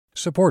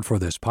Support for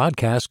this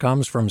podcast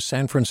comes from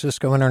San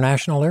Francisco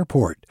International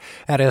Airport.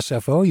 At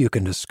SFO, you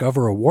can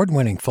discover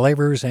award-winning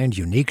flavors and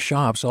unique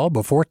shops all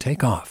before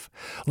takeoff.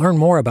 Learn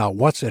more about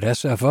what's at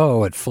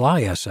SFO at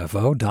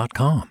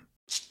flysfo.com.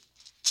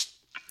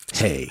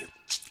 Hey,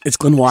 it's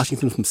Glenn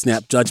Washington from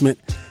Snap Judgment.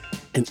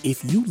 And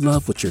if you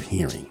love what you're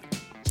hearing,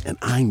 and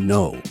I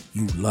know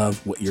you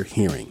love what you're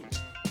hearing,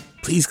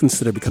 please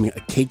consider becoming a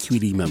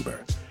KQED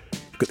member.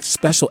 Get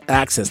special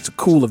access to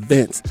cool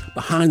events,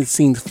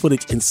 behind-the-scenes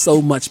footage, and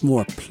so much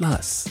more.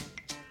 Plus,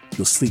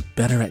 you'll sleep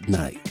better at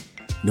night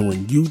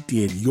knowing you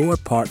did your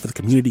part for the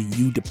community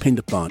you depend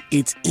upon.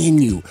 It's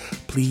in you.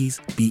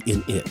 Please be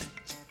in it.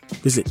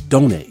 Visit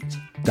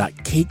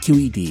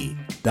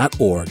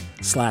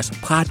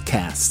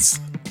donate.kqed.org/podcasts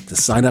to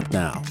sign up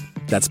now.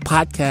 That's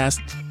podcast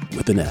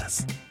with an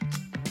S.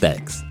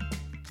 Thanks.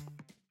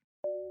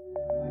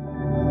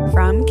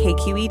 From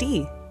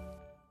KQED.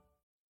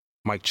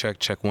 Mic check,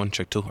 check one,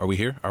 check two. Are we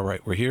here? All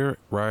right, we're here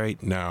right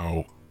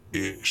now-ish.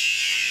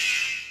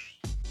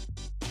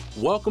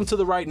 Welcome to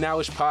the Right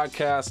Now-ish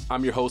podcast.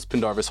 I'm your host,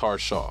 Pendarvis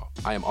Harshaw.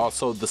 I am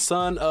also the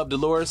son of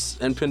Dolores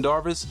and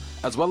Pendarvis,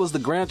 as well as the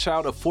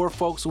grandchild of four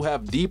folks who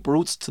have deep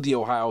roots to the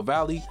Ohio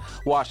Valley,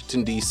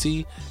 Washington,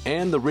 D.C.,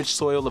 and the rich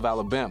soil of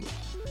Alabama.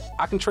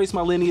 I can trace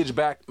my lineage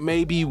back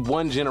maybe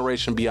one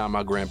generation beyond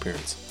my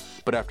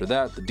grandparents, but after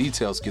that, the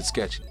details get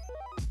sketchy.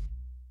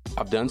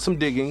 I've done some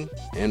digging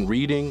and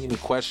reading and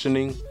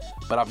questioning,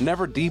 but I've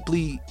never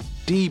deeply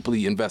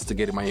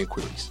investigated my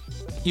inquiries.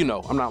 You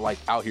know, I'm not like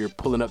out here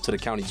pulling up to the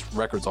county's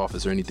records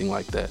office or anything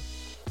like that.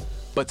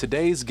 But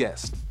today's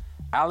guest,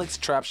 Alex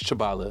Traps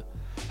Chabala,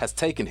 has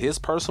taken his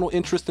personal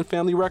interest in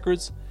family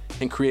records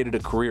and created a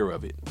career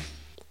of it.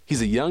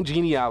 He's a young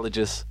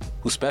genealogist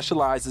who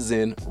specializes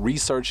in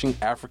researching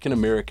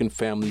African-American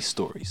family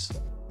stories.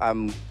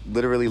 I'm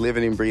literally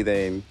living and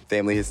breathing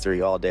family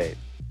history all day.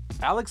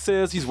 Alex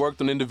says he's worked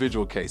on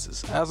individual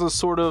cases as a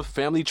sort of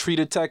family tree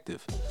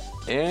detective,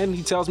 and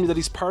he tells me that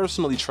he's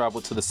personally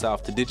traveled to the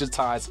South to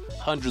digitize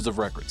hundreds of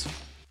records.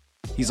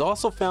 He's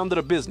also founded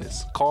a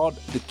business called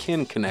The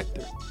Kin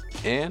Connector,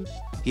 and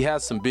he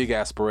has some big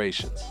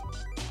aspirations.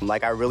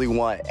 Like, I really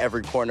want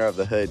every corner of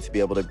the hood to be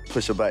able to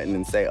push a button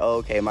and say, oh,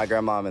 okay, my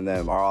grandmom and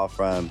them are all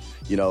from,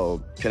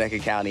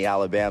 Connecticut County,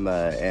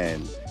 Alabama,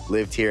 and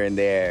lived here and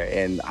there,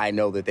 and I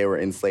know that they were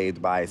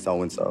enslaved by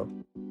so-and-so.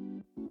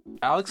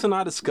 Alex and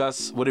I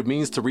discuss what it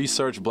means to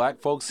research Black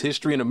folks'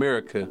 history in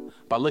America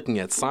by looking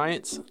at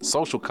science,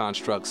 social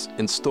constructs,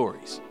 and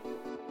stories,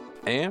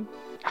 and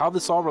how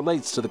this all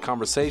relates to the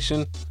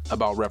conversation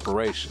about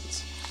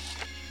reparations.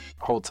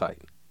 Hold tight.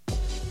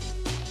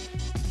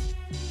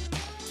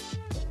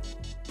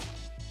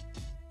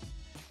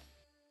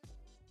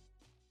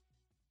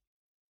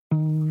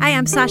 Hi,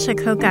 I'm Sasha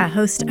Khokha,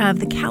 host of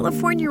the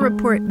California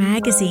Report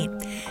magazine.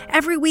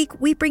 Every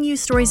week, we bring you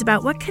stories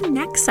about what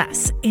connects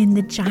us in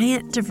the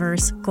giant,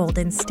 diverse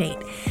Golden State.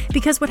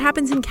 Because what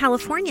happens in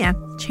California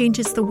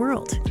changes the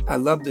world. I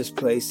love this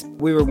place.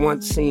 We were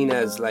once seen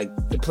as like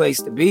the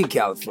place to be,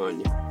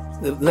 California.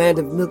 The land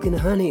of milk and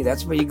honey.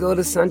 That's where you go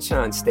to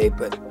Sunshine State,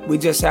 but we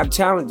just have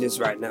challenges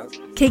right now.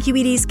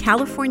 KQED's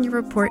California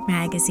Report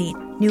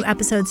magazine. New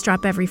episodes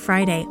drop every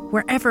Friday,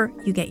 wherever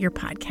you get your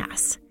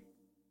podcasts.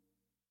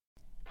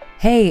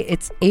 Hey,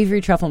 it's Avery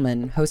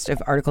Trufelman, host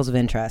of Articles of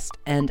Interest,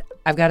 and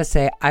I've got to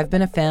say, I've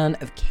been a fan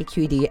of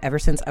KQED ever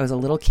since I was a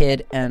little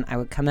kid, and I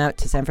would come out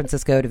to San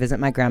Francisco to visit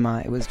my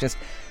grandma. It was just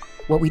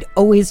what we'd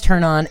always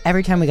turn on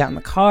every time we got in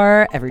the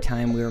car, every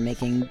time we were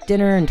making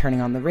dinner and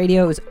turning on the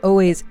radio. It was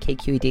always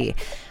KQED.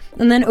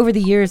 And then over the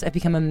years, I've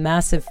become a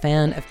massive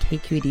fan of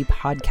KQED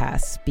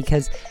podcasts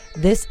because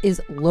this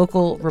is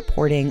local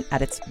reporting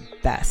at its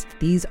best.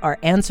 These are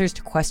answers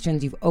to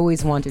questions you've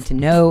always wanted to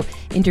know,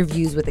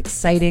 interviews with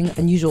exciting,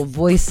 unusual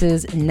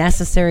voices,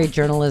 necessary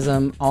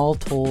journalism, all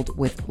told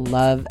with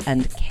love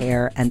and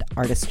care and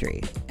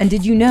artistry. And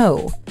did you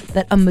know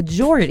that a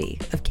majority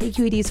of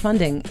KQED's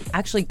funding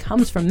actually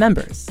comes from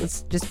members?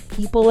 It's just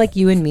people like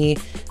you and me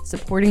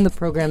supporting the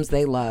programs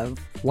they love,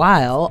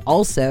 while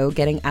also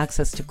getting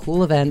access to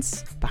cool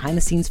events,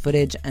 behind-the-scenes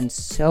footage, and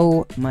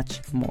so much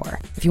more.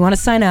 If you want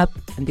to sign up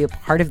and be a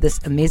part of this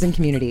amazing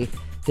community,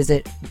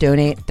 visit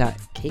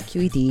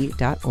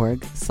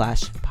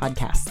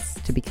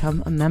donate.kqed.org/podcasts to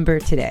become a member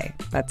today.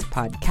 That's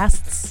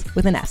podcasts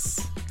with an S.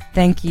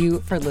 Thank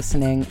you for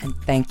listening, and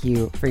thank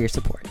you for your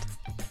support.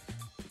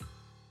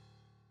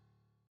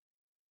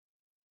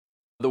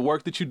 The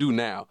work that you do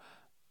now,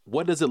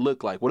 what does it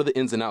look like? What are the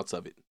ins and outs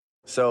of it?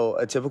 So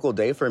a typical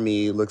day for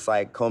me looks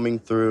like combing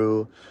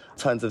through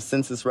tons of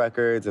census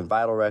records and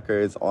vital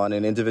records on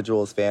an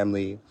individual's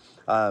family,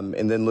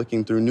 and then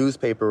looking through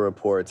newspaper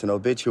reports and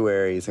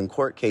obituaries and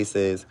court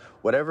cases,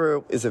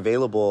 whatever is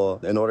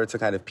available in order to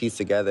kind of piece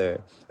together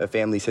a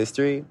family's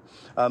history.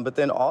 But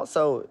then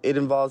also it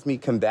involves me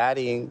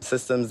combating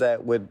systems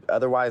that would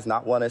otherwise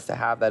not want us to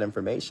have that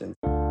information.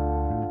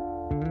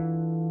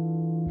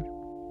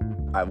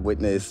 I've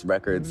witnessed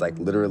records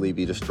literally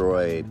be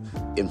destroyed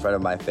in front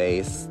of my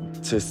face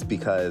just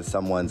because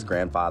someone's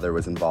grandfather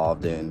was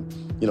involved in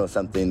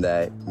something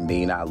that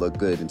may not look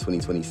good in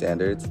 2020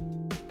 standards.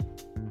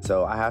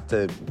 So I have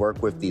to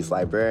work with these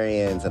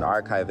librarians and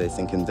archivists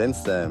and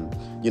convince them,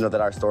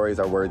 that our stories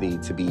are worthy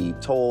to be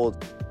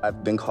told.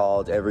 I've been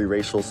called every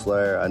racial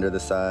slur under the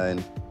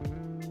sun,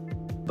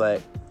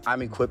 but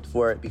I'm equipped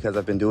for it because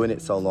I've been doing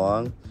it so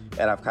long,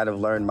 and I've kind of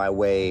learned my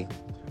way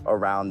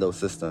around those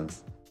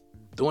systems.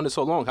 Doing it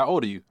so long, how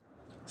old are you?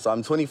 So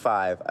I'm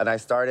 25, and I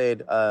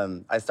started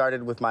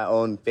with my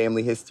own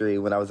family history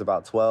when I was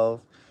about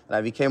 12, and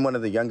I became one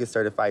of the youngest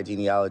certified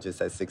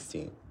genealogists at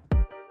 16.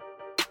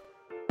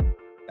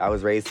 I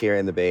was raised here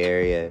in the Bay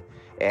Area,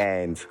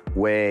 and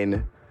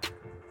when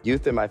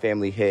youth in my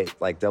family hit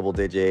like double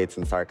digits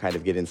and start kind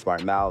of getting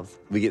smart mouths,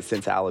 we get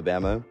sent to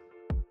Alabama.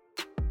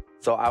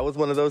 So I was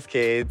one of those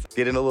kids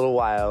getting a little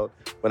wild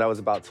when I was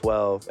about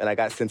 12, and I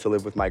got sent to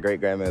live with my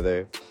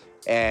great-grandmother.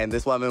 And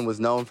this woman was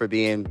known for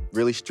being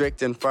really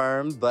strict and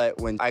firm, but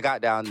when I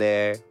got down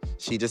there,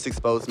 she just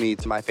exposed me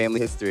to my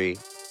family history.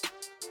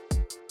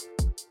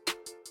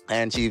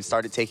 And she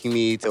started taking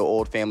me to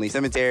old family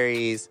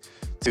cemeteries,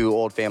 to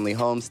old family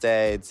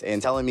homesteads,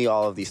 and telling me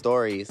all of these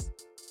stories.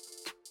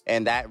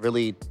 And that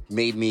really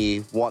made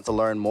me want to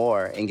learn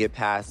more and get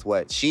past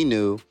what she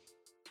knew.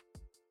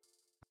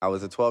 I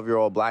was a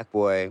 12-year-old Black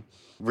boy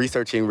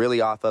researching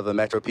really off of a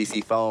Metro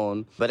PC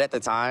phone. But at the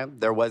time,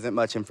 there wasn't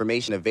much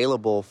information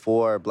available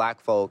for Black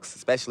folks,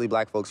 especially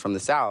Black folks from the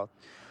South,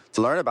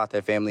 to learn about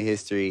their family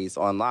histories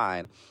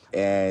online.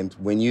 And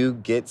when you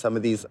get some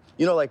of these,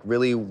 like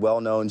really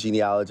well-known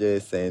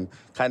genealogists and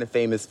kind of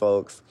famous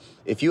folks,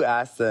 if you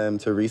ask them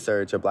to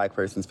research a Black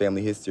person's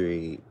family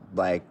history,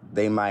 like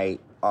they might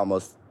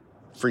almost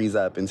freeze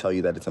up and tell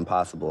you that it's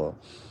impossible.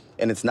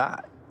 And it's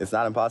not. It's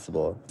not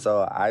impossible.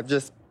 So I've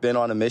just been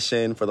on a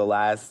mission for the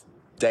last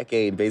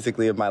decade,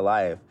 basically, of my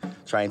life,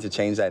 trying to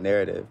change that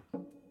narrative.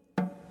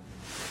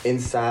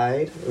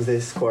 Inside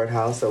this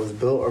courthouse that was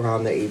built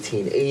around the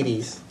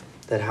 1880s,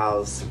 that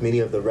housed many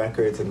of the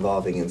records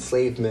involving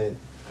enslavement,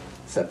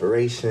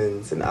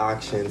 separations, and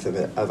auctions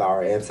of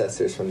our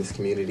ancestors from this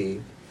community.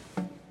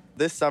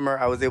 This summer,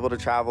 I was able to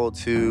travel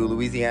to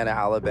Louisiana,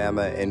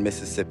 Alabama, and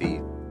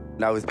Mississippi.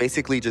 And I was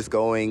basically just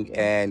going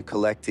and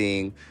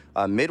collecting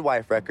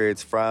midwife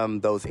records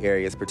from those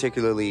areas,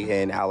 particularly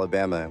in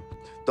Alabama.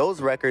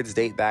 Those records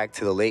date back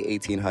to the late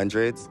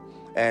 1800s.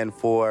 And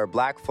for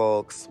Black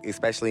folks,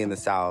 especially in the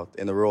South,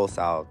 in the rural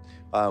South,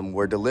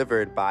 were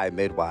delivered by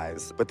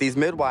midwives. But these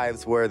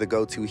midwives were the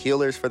go-to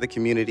healers for the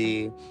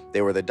community.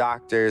 They were the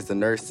doctors, the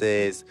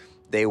nurses.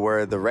 They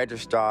were the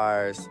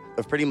registrars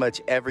of pretty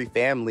much every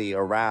family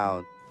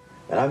around.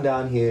 And I'm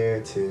down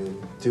here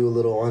to do a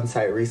little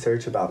on-site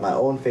research about my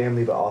own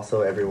family, but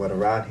also everyone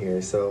around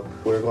here. So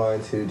we're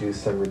going to do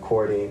some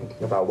recording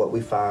about what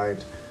we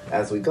find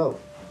as we go.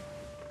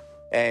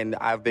 And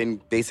I've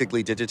been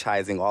basically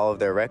digitizing all of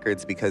their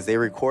records because they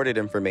recorded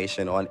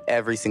information on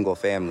every single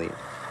family.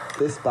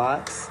 This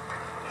box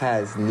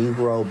has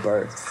Negro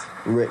births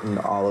written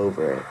all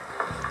over it.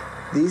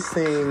 These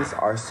things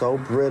are so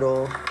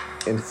brittle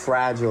and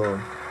fragile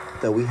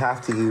that we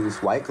have to use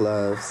white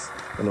gloves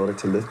in order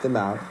to lift them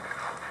out.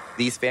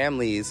 These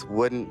families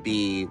wouldn't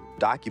be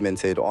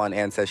documented on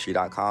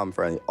Ancestry.com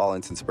for all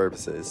intents and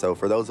purposes. So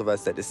for those of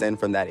us that descend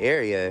from that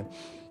area,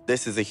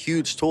 this is a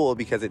huge tool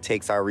because it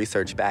takes our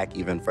research back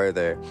even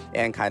further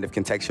and kind of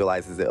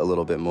contextualizes it a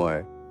little bit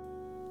more.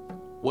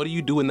 What do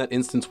you do in that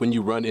instance when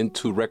you run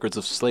into records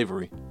of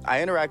slavery?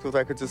 I interact with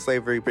records of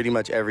slavery pretty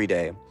much every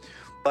day.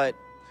 But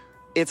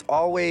it's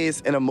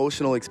always an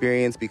emotional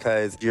experience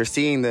because you're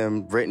seeing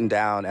them written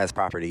down as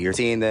property. You're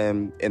seeing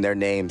them in their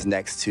names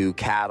next to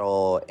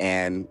cattle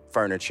and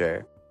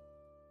furniture.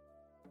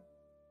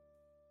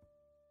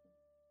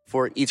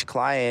 For each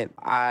client,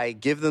 I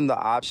give them the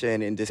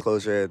option in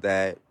disclosure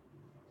that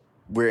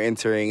we're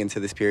entering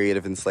into this period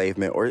of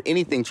enslavement or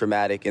anything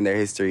traumatic in their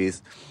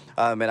histories.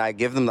 And I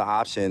give them the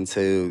option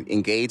to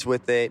engage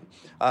with it.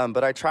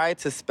 But I try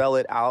to spell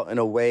it out in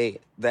a way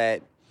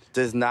that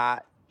does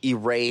not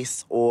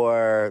erase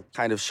or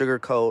kind of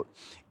sugarcoat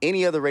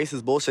any of the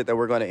racist bullshit that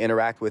we're going to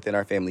interact with in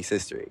our family's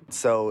history.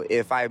 So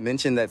if I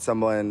mention that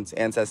someone's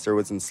ancestor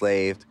was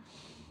enslaved,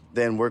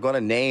 then we're going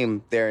to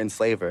name their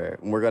enslaver.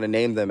 And we're going to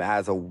name them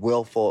as a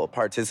willful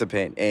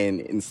participant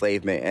in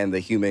enslavement and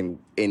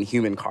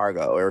human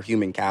cargo or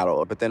human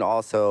cattle. But then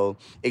also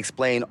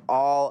explain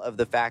all of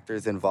the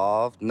factors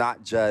involved,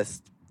 not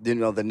just, the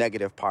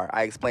negative part.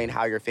 I explain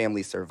how your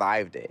family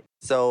survived it.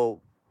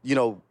 So,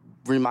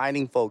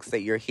 reminding folks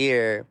that you're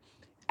here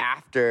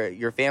after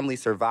your family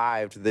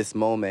survived this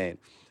moment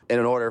in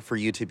order for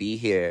you to be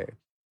here.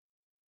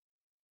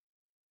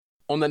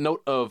 On the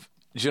note of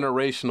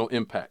generational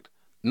impact,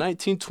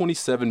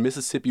 1927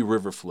 Mississippi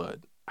River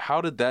flood. How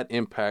did that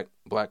impact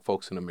Black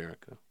folks in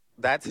America?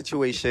 That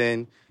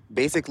situation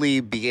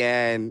basically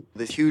began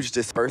this huge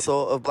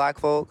dispersal of Black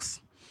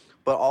folks,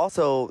 but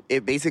also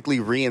it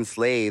basically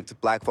re-enslaved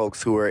Black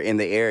folks who were in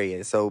the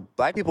area. So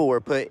Black people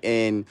were put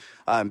in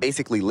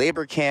basically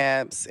labor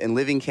camps and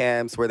living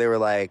camps where they were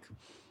like,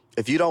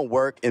 if you don't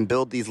work and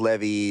build these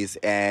levees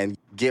and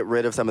get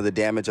rid of some of the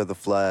damage of the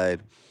flood,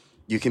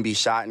 You can be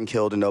shot and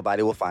killed and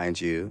nobody will find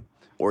you,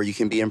 or you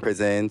can be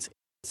imprisoned.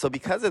 So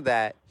because of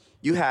that,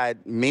 you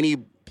had many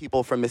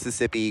people from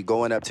Mississippi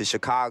going up to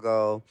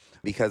Chicago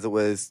because it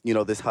was,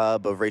 this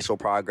hub of racial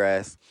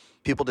progress.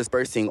 People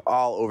dispersing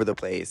all over the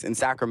place. In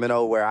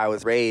Sacramento, where I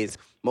was raised,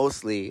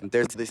 mostly,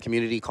 there's this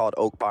community called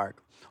Oak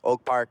Park.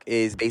 Oak Park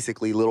is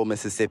basically Little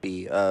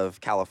Mississippi of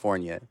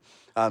California.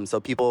 So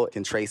people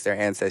can trace their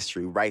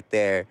ancestry right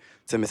there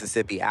to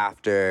Mississippi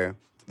after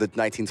the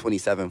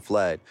 1927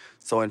 flood.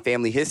 So in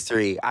family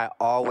history, I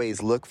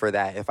always look for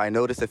that. If I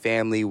notice a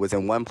family was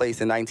in one place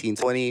in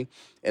 1920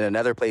 and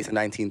another place in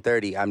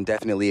 1930, I'm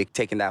definitely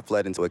taking that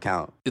flood into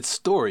account. It's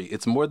story.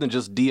 It's more than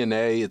just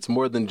DNA. It's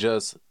more than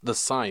just the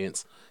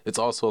science. It's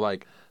also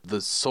like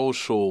the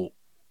social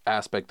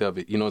aspect of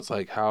it. It's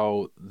like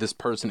how this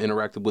person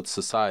interacted with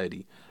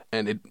society.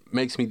 And it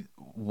makes me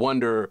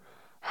wonder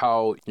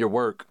how your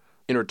work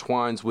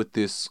intertwines with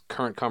this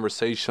current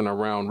conversation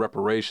around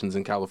reparations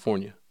in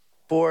California.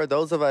 For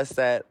those of us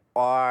that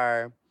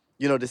are,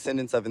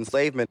 descendants of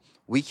enslavement,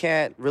 we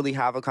can't really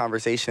have a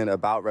conversation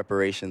about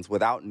reparations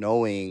without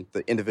knowing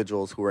the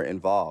individuals who were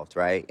involved,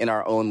 right, in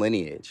our own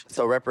lineage.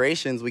 So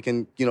reparations, we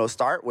can,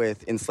 start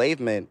with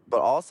enslavement,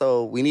 but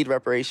also we need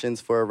reparations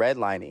for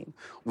redlining.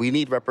 We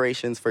need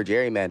reparations for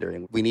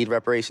gerrymandering. We need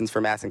reparations for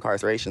mass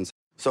incarceration.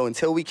 So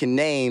until we can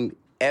name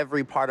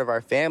every part of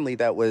our family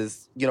that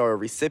was, a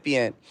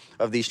recipient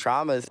of these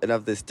traumas and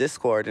of this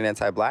discord and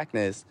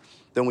anti-Blackness,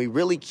 then we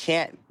really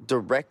can't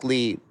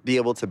directly be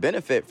able to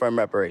benefit from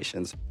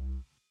reparations.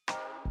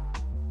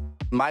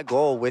 My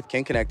goal with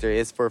Kin Connector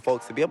is for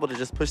folks to be able to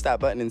just push that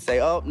button and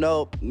say, oh,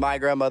 no, my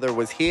grandmother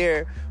was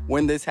here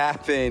when this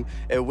happened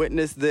and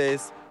witnessed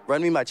this.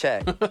 Run me my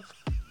check.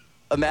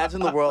 Imagine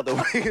the world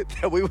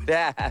that we would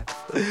have,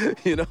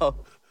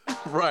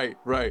 Right.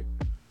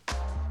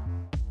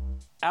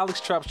 Alex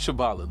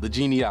Traps-Chavala, the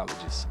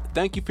genealogist.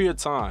 Thank you for your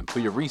time, for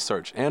your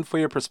research, and for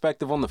your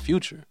perspective on the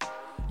future.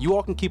 You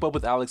all can keep up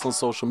with Alex on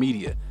social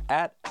media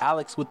at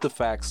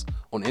AlexWithTheFacts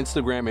on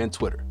Instagram and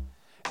Twitter.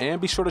 And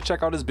be sure to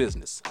check out his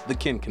business, The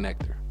Kin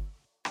Connector.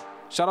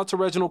 Shout out to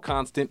Reginald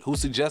Constant, who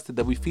suggested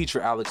that we feature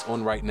Alex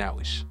on Right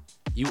Nowish.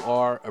 You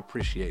are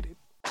appreciated.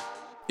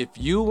 If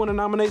you want to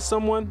nominate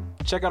someone,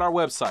 check out our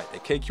website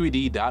at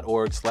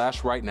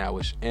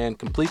kqed.org/rightnowish and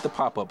complete the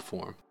pop-up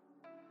form.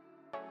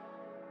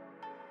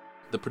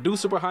 The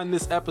producer behind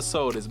this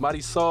episode is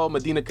Marisol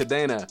Medina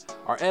Cadena.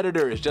 Our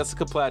editor is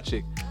Jessica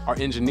Platchik. Our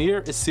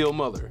engineer is Seal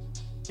Muller.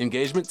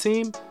 Engagement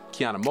team,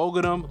 Kiana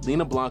Mogadam,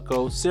 Lena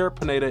Blanco, Sarah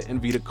Pineda,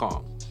 and Vita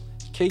Kong.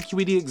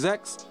 KQED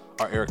execs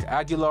are Erica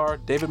Aguilar,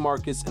 David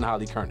Marcus, and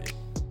Holly Kernan.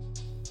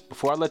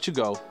 Before I let you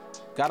go,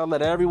 gotta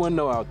let everyone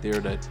know out there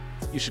that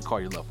you should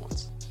call your loved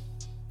ones.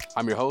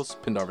 I'm your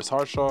host, Pendarvis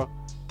Harshaw.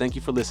 Thank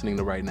you for listening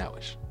to Right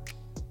Nowish.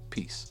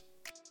 Peace.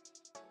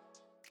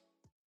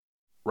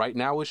 Right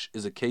Nowish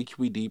is a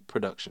KQED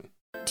production.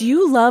 Do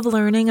you love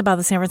learning about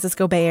the San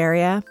Francisco Bay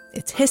Area?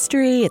 Its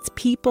history, its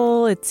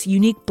people, its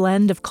unique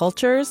blend of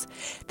cultures?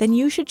 Then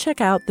you should check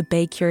out the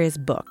Bay Curious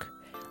book.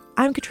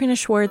 I'm Katrina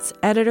Schwartz,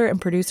 editor and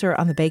producer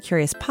on the Bay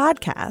Curious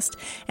podcast,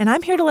 and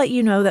I'm here to let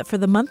you know that for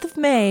the month of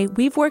May,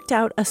 we've worked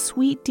out a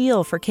sweet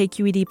deal for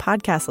KQED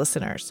podcast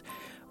listeners.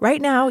 Right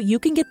now, you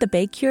can get the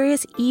Bay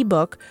Curious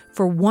ebook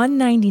for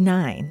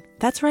 $1.99.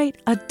 That's right,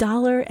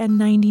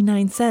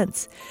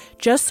 $1.99.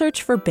 Just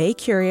search for Bay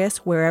Curious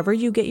wherever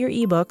you get your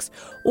ebooks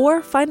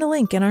or find a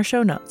link in our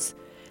show notes.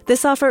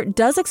 This offer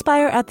does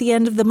expire at the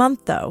end of the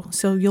month, though,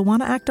 so you'll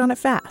want to act on it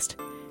fast.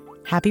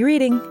 Happy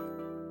reading!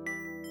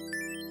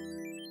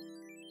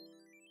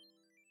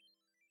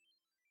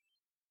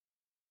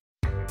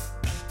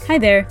 Hi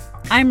there,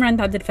 I'm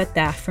Randa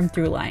Abdel-Fattah from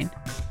Throughline.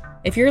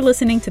 If you're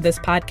listening to this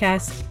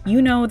podcast,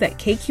 you know that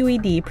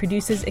KQED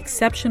produces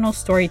exceptional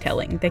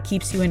storytelling that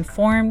keeps you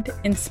informed,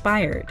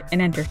 inspired,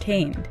 and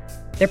entertained.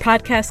 Their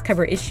podcasts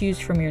cover issues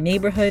from your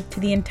neighborhood to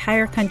the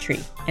entire country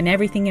and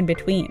everything in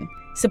between.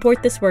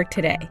 Support this work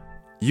today.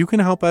 You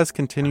can help us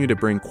continue to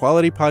bring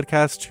quality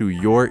podcasts to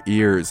your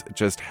ears.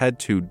 Just head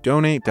to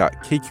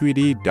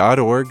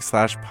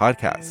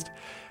donate.kqed.org/podcast.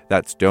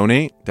 That's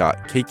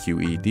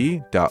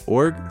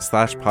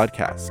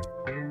donate.kqed.org/podcast.